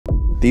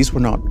These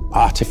were not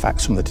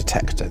artifacts from the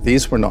detector.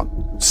 These were not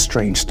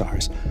strange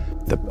stars.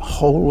 The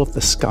whole of the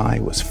sky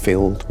was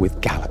filled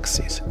with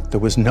galaxies. There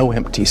was no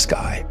empty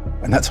sky.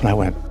 And that's when I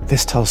went,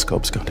 this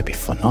telescope's going to be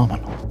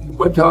phenomenal. The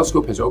Webb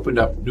Telescope has opened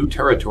up new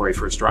territory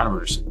for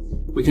astronomers.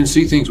 We can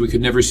see things we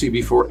could never see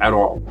before at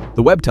all.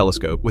 The Webb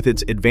Telescope, with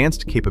its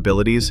advanced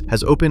capabilities,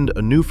 has opened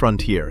a new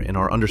frontier in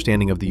our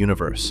understanding of the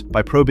universe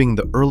by probing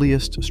the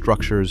earliest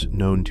structures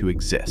known to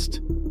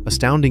exist.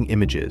 Astounding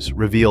images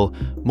reveal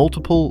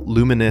multiple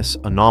luminous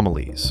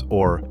anomalies,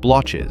 or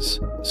blotches,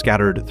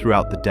 scattered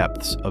throughout the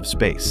depths of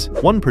space.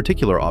 One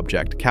particular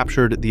object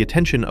captured the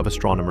attention of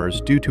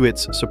astronomers due to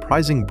its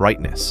surprising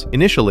brightness.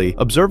 Initially,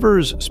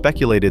 observers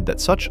speculated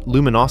that such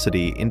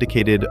luminosity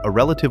indicated a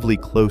relatively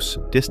close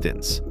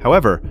distance.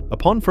 However,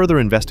 upon further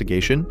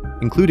investigation,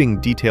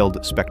 including detailed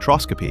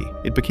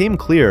spectroscopy, it became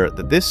clear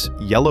that this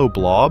yellow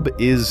blob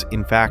is,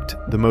 in fact,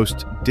 the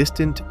most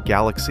distant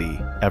galaxy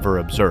ever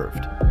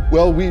observed.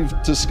 Well, we've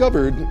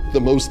discovered the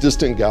most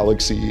distant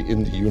galaxy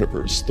in the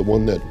universe, the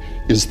one that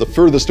is the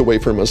furthest away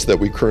from us that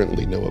we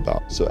currently know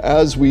about. So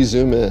as we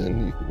zoom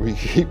in, we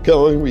keep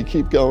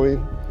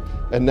going,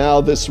 and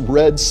now this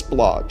red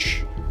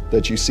splotch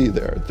that you see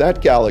there,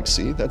 that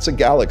galaxy, that's a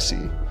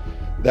galaxy.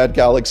 That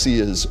galaxy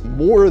is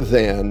more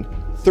than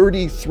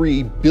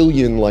 33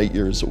 billion light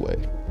years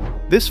away.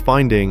 This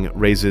finding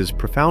raises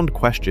profound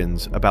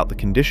questions about the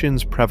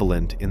conditions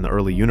prevalent in the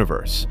early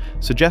universe,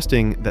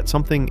 suggesting that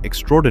something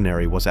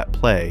extraordinary was at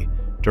play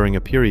during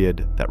a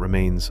period that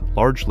remains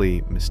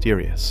largely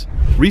mysterious.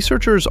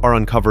 Researchers are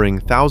uncovering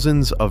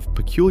thousands of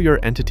peculiar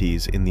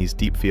entities in these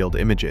deep-field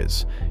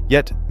images,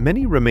 yet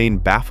many remain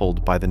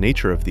baffled by the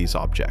nature of these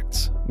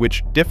objects,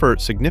 which differ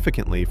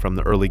significantly from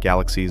the early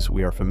galaxies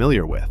we are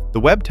familiar with. The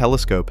Webb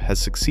Telescope has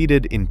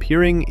succeeded in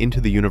peering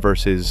into the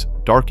universe's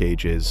dark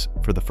ages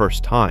for the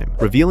first time,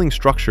 revealing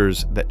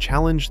structures that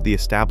challenge the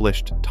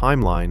established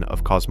timeline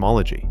of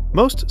cosmology.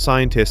 Most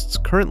scientists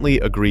currently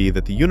agree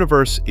that the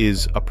universe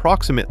is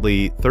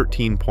approximately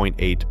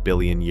 13.8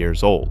 billion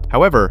years old.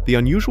 However, the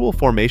unusual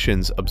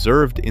formations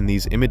observed in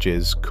these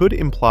images could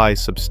imply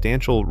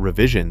substantial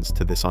revisions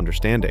to this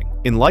understanding.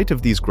 In light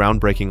of these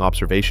groundbreaking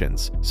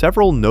observations,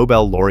 several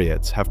Nobel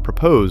laureates have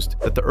proposed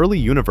that the early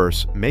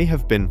universe may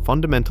have been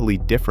fundamentally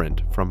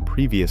different from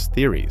previous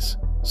theories.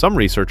 Some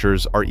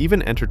researchers are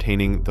even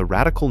entertaining the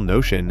radical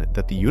notion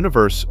that the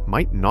universe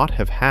might not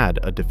have had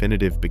a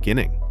definitive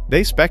beginning.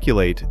 They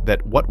speculate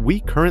that what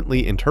we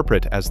currently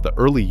interpret as the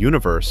early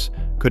universe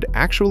could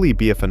actually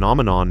be a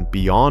phenomenon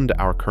beyond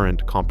our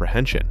current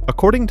comprehension.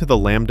 According to the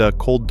lambda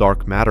cold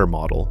dark matter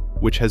model,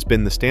 which has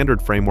been the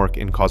standard framework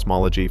in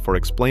cosmology for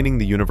explaining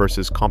the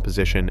universe's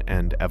composition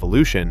and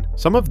evolution,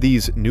 some of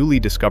these newly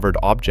discovered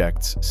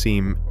objects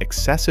seem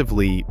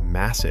excessively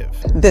massive.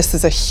 This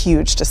is a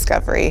huge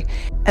discovery,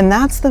 and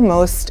that's the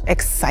most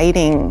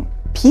exciting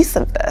piece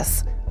of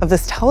this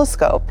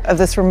telescope, of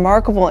this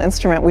remarkable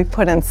instrument we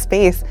put in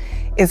space,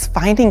 is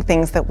finding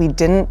things that we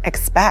didn't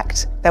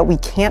expect, that we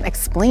can't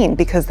explain,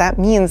 because that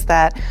means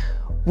that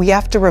we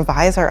have to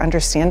revise our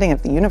understanding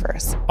of the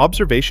universe.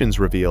 Observations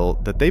reveal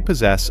that they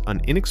possess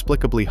an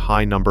inexplicably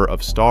high number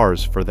of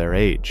stars for their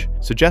age,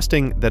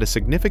 suggesting that a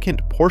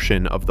significant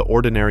portion of the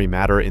ordinary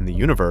matter in the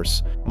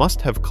universe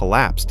must have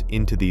collapsed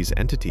into these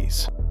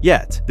entities.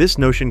 Yet, this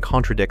notion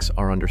contradicts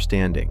our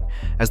understanding,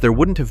 as there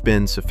wouldn't have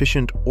been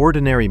sufficient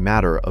ordinary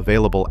matter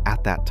available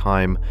at that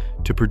time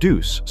to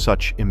produce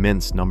such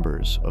immense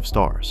numbers of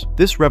stars.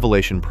 This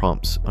revelation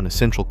prompts an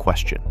essential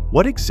question.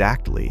 What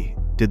exactly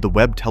did the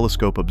Webb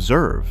Telescope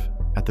observe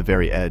at the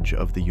very edge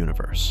of the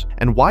universe?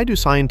 And why do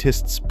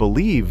scientists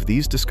believe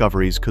these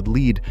discoveries could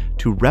lead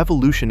to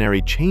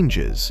revolutionary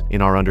changes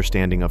in our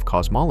understanding of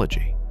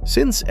cosmology?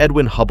 Since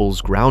Edwin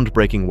Hubble's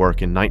groundbreaking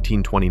work in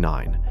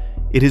 1929,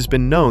 it has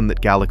been known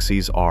that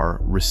galaxies are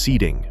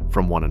receding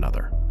from one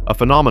another, a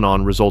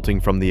phenomenon resulting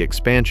from the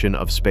expansion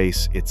of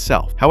space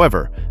itself.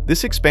 However,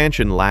 this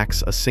expansion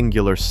lacks a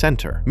singular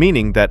center,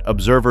 meaning that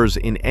observers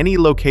in any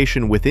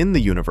location within the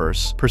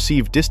universe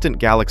perceive distant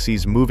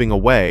galaxies moving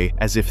away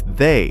as if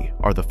they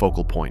are the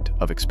focal point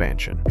of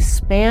expansion.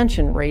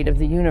 Expansion rate of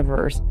the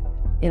universe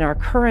in our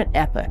current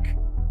epoch,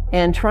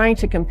 and trying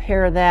to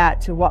compare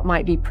that to what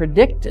might be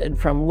predicted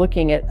from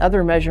looking at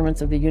other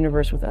measurements of the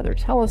universe with other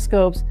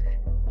telescopes.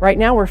 Right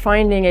now, we're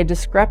finding a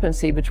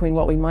discrepancy between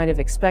what we might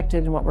have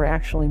expected and what we're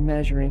actually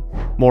measuring.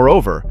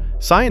 Moreover,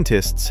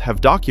 scientists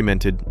have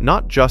documented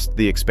not just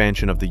the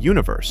expansion of the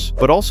universe,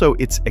 but also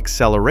its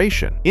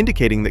acceleration,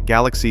 indicating that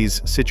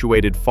galaxies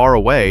situated far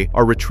away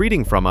are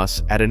retreating from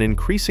us at an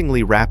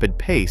increasingly rapid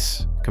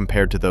pace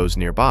compared to those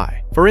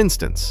nearby. For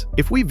instance,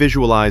 if we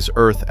visualize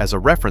Earth as a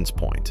reference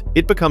point,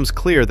 it becomes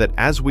clear that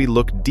as we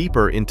look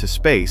deeper into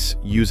space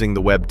using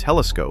the Webb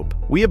Telescope,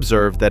 we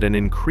observe that an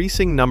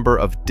increasing number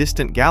of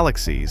distant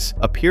galaxies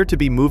appear to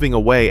be moving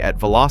away at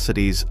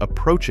velocities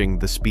approaching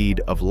the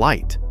speed of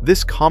light.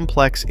 This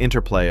complex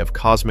interplay of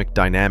cosmic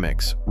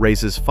dynamics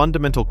raises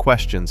fundamental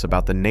questions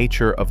about the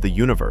nature of the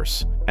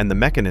universe and the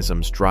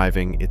mechanisms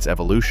driving its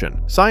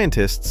evolution.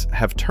 Scientists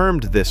have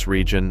termed this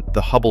region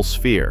the Hubble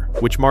sphere,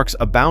 which marks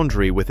a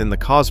boundary within the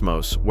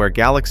cosmos where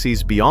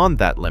galaxies beyond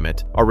that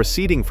limit are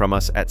receding from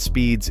us at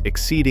speeds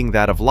exceeding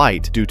that of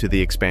light due to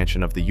the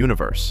expansion of the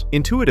universe.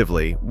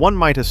 Intuitively, one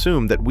might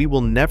assume that we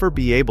will never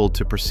be able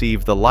to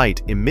perceive the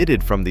light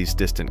emitted from these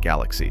distant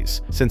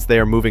galaxies, since they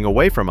are moving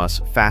away from us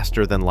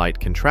faster than light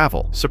can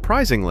travel.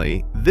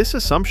 Surprisingly, this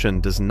assumption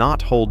does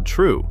not hold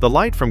true. The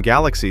light from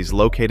galaxies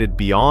located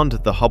beyond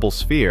the Hubble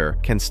sphere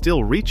can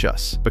still reach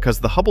us, because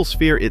the Hubble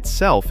sphere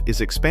itself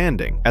is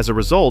expanding as a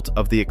result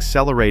of the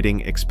accelerating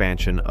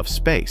expansion of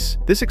space.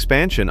 This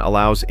expansion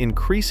allows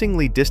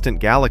increasingly distant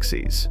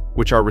galaxies,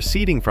 which are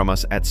receding from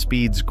us at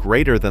speeds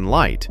greater than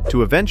light,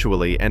 to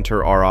eventually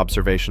enter our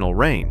observational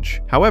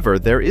range. However,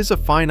 there is a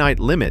finite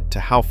limit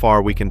to how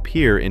far we can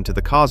peer into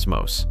the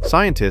cosmos.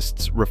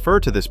 Scientists refer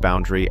to this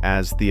boundary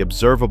as the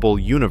observable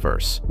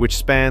universe, which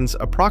spans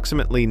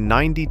approximately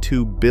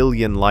 92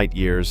 billion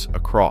light-years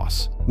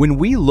across. When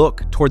we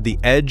look toward the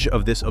edge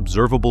of this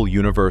observable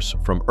universe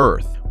from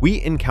Earth,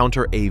 we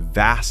encounter a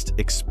vast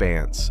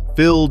expanse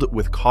filled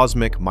with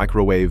cosmic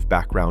microwave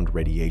background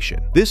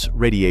radiation. This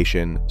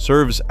radiation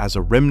serves as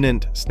a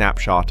remnant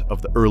snapshot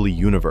of the early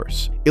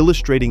universe,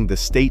 illustrating the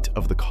state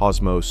of the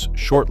cosmos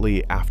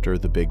shortly after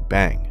the Big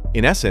Bang.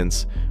 In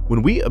essence,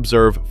 when we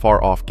observe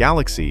far-off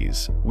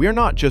galaxies, we are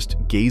not just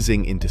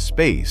gazing into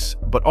space,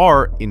 but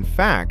are, in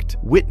fact,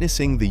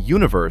 witnessing the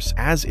universe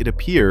as it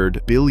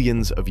appeared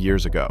billions of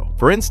years ago.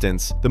 For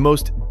instance, the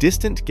most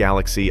distant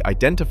galaxy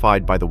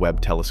identified by the Webb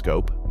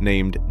Telescope,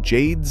 named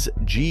JADES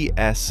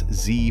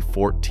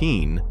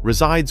GSZ14,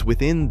 resides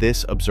within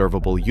this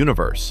observable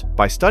universe.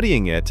 By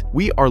studying it,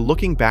 we are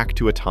looking back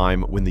to a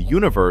time when the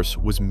universe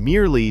was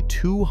merely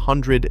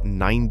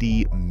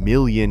 290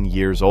 million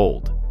years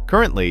old.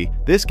 Currently,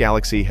 this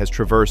galaxy has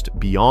traversed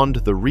beyond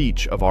the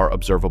reach of our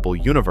observable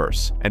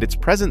universe, and its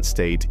present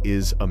state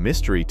is a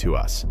mystery to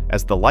us,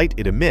 as the light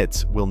it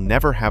emits will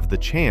never have the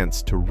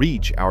chance to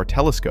reach our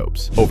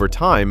telescopes. Over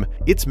time,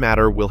 its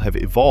matter will have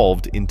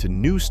evolved into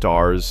new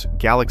stars,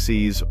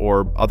 galaxies,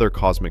 or other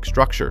cosmic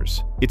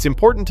structures. It's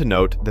important to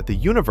note that the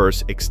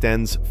universe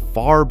extends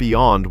far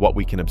beyond what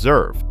we can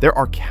observe. There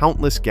are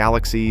countless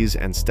galaxies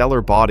and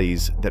stellar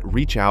bodies that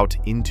reach out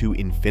into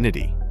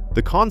infinity.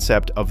 The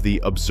concept of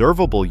the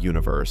observable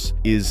universe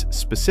is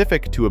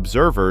specific to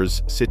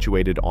observers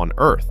situated on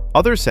Earth.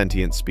 Other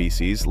sentient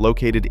species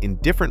located in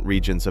different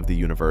regions of the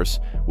universe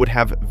would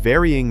have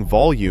varying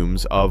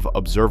volumes of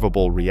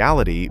observable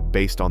reality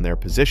based on their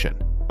position.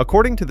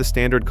 According to the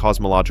standard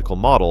cosmological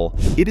model,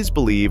 it is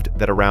believed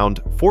that around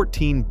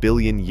 14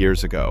 billion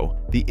years ago,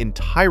 the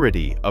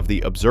entirety of the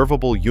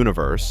observable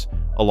universe,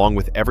 along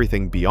with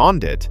everything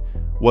beyond it,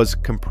 was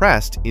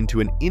compressed into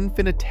an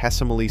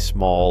infinitesimally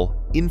small,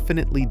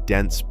 infinitely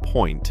dense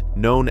point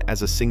known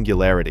as a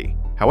singularity.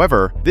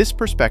 However, this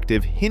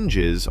perspective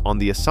hinges on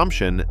the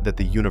assumption that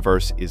the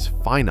universe is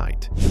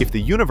finite. If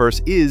the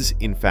universe is,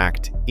 in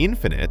fact,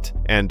 infinite,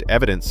 and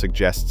evidence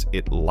suggests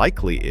it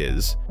likely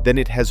is, then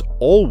it has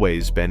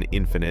always been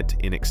infinite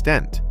in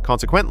extent.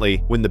 Consequently,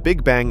 when the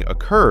Big Bang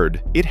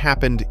occurred, it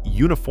happened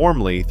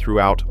uniformly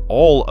throughout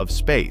all of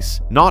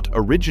space, not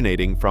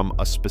originating from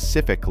a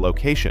specific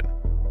location.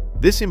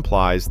 This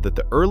implies that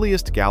the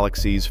earliest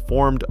galaxies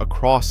formed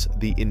across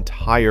the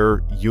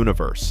entire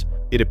universe.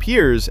 It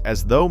appears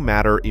as though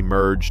matter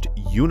emerged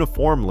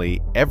uniformly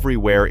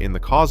everywhere in the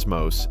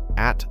cosmos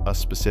at a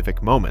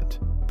specific moment.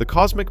 The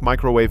cosmic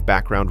microwave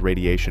background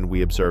radiation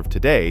we observe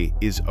today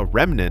is a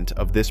remnant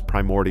of this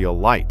primordial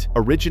light,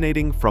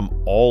 originating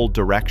from all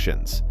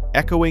directions,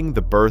 echoing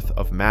the birth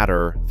of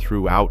matter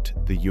throughout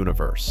the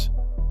universe.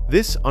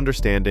 This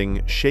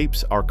understanding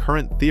shapes our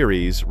current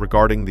theories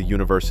regarding the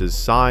universe's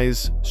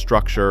size,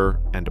 structure,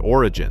 and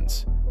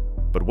origins.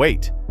 But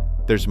wait,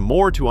 there's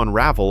more to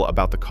unravel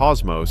about the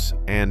cosmos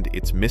and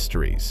its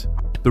mysteries.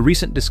 The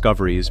recent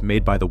discoveries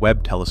made by the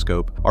Webb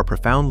Telescope are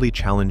profoundly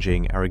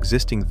challenging our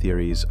existing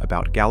theories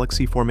about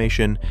galaxy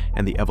formation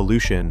and the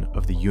evolution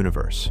of the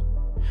universe.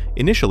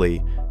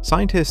 Initially,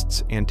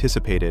 scientists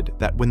anticipated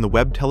that when the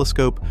Webb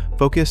Telescope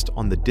focused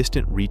on the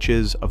distant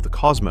reaches of the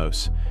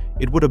cosmos,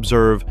 it would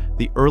observe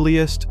the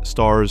earliest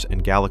stars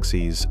and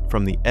galaxies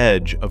from the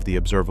edge of the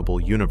observable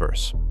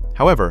universe.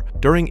 However,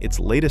 during its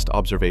latest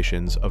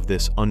observations of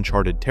this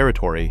uncharted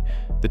territory,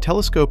 the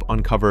telescope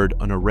uncovered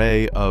an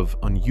array of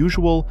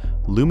unusual,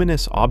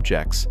 luminous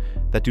objects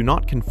that do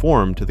not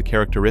conform to the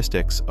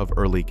characteristics of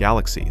early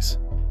galaxies.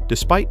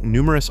 Despite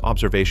numerous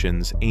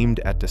observations aimed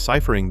at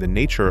deciphering the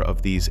nature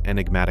of these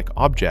enigmatic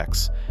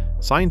objects,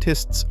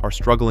 scientists are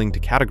struggling to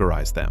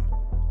categorize them.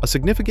 A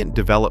significant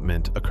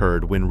development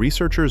occurred when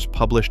researchers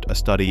published a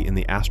study in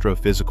the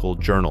Astrophysical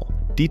Journal,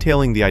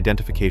 detailing the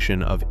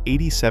identification of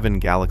 87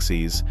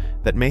 galaxies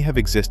that may have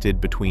existed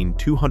between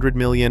 200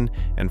 million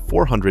and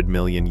 400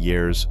 million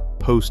years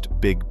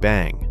post-Big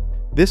Bang.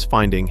 This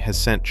finding has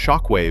sent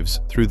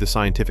shockwaves through the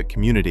scientific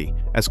community,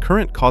 as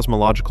current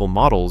cosmological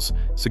models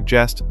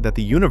suggest that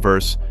the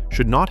universe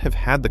should not have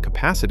had the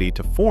capacity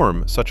to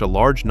form such a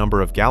large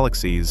number of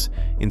galaxies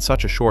in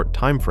such a short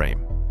time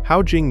frame.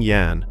 Haojing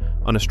Yan,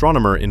 an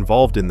astronomer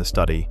involved in the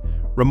study,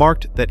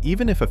 remarked that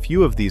even if a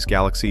few of these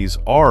galaxies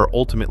are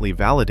ultimately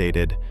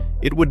validated,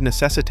 it would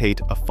necessitate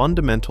a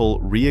fundamental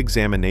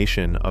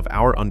re-examination of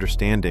our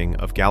understanding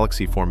of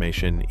galaxy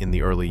formation in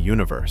the early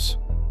universe.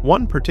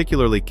 One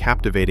particularly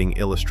captivating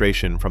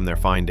illustration from their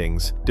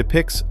findings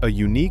depicts a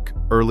unique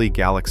early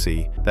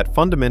galaxy that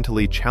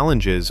fundamentally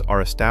challenges our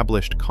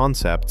established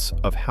concepts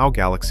of how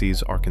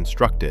galaxies are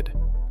constructed.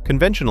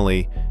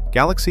 Conventionally,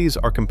 galaxies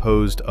are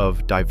composed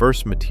of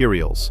diverse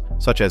materials,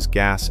 such as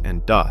gas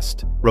and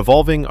dust,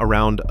 revolving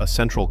around a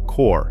central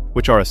core,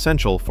 which are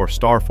essential for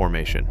star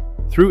formation.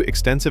 Through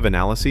extensive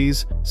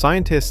analyses,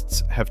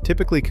 scientists have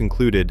typically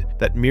concluded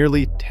that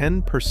merely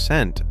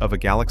 10% of a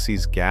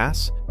galaxy's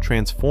gas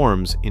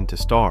transforms into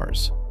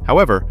stars.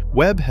 However,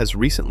 Webb has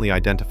recently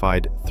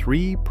identified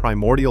 3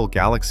 primordial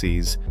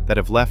galaxies that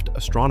have left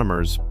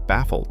astronomers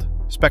baffled.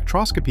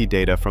 Spectroscopy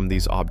data from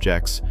these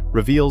objects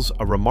reveals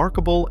a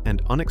remarkable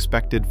and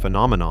unexpected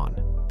phenomenon.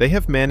 They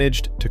have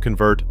managed to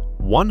convert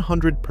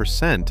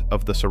 100%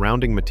 of the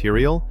surrounding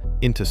material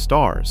into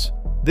stars.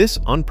 This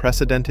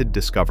unprecedented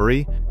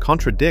discovery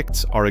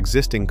contradicts our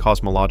existing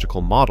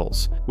cosmological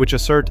models, which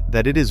assert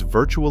that it is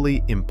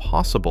virtually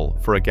impossible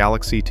for a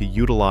galaxy to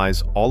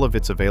utilize all of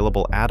its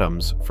available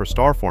atoms for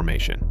star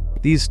formation.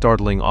 These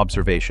startling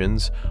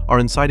observations are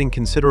inciting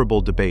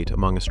considerable debate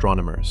among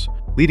astronomers,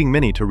 leading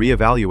many to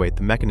reevaluate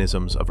the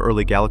mechanisms of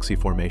early galaxy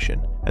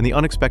formation and the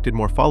unexpected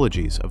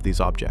morphologies of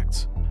these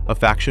objects. A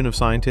faction of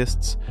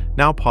scientists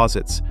now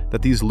posits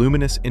that these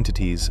luminous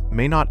entities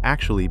may not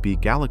actually be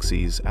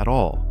galaxies at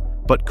all,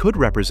 but could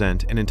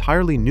represent an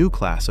entirely new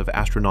class of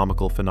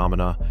astronomical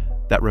phenomena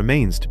that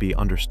remains to be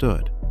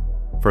understood.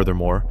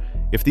 Furthermore,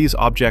 if these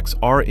objects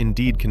are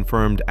indeed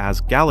confirmed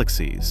as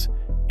galaxies,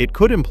 it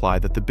could imply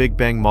that the Big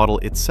Bang model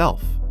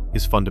itself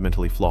is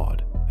fundamentally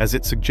flawed, as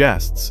it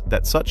suggests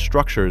that such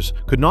structures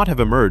could not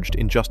have emerged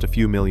in just a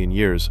few million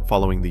years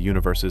following the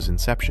universe's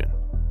inception.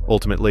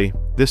 Ultimately,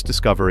 this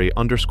discovery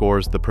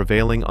underscores the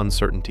prevailing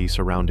uncertainty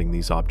surrounding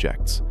these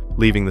objects,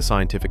 leaving the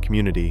scientific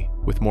community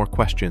with more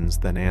questions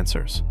than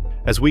answers.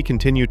 As we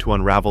continue to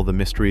unravel the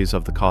mysteries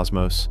of the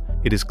cosmos,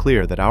 it is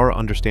clear that our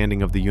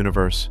understanding of the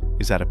universe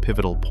is at a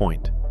pivotal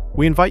point.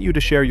 We invite you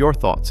to share your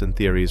thoughts and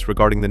theories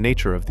regarding the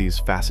nature of these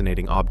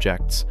fascinating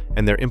objects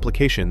and their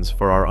implications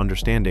for our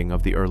understanding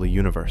of the early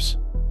universe.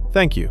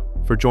 Thank you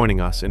for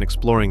joining us in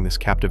exploring this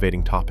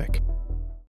captivating topic.